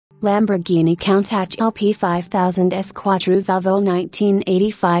Lamborghini Countach LP5000 S Quattrovalvole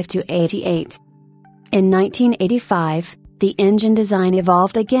 1985–88. In 1985, the engine design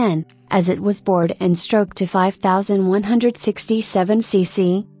evolved again, as it was bored and stroked to 5,167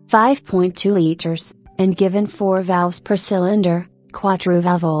 cc, 5.2 liters, and given 4 valves per cylinder,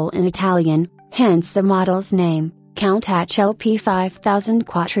 Quattrovalvole in Italian, hence the model's name, Countach LP5000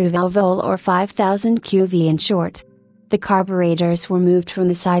 Quattrovalvole or 5000 QV in short. The carburetors were moved from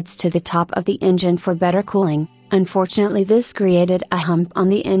the sides to the top of the engine for better cooling. Unfortunately, this created a hump on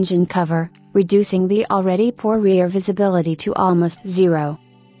the engine cover, reducing the already poor rear visibility to almost zero.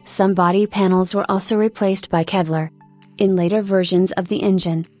 Some body panels were also replaced by Kevlar. In later versions of the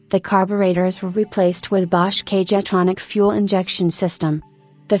engine, the carburetors were replaced with Bosch K-Jetronic fuel injection system.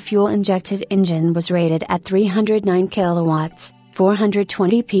 The fuel-injected engine was rated at 309 kilowatts,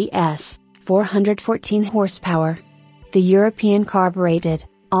 420 PS, 414 horsepower. The European carbureted,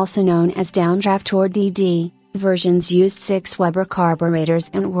 also known as downdraft or DD, versions used 6 Weber carburetors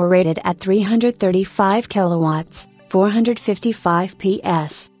and were rated at 335 kilowatts, 455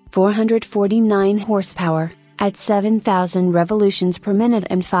 PS, 449 horsepower, at 7,000 revolutions per minute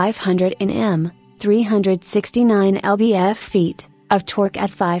and 500 Nm, 369 lb-ft, of torque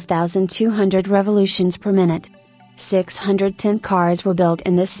at 5,200 revolutions per minute. 610 cars were built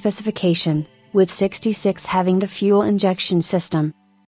in this specification, with 66 having the fuel injection system.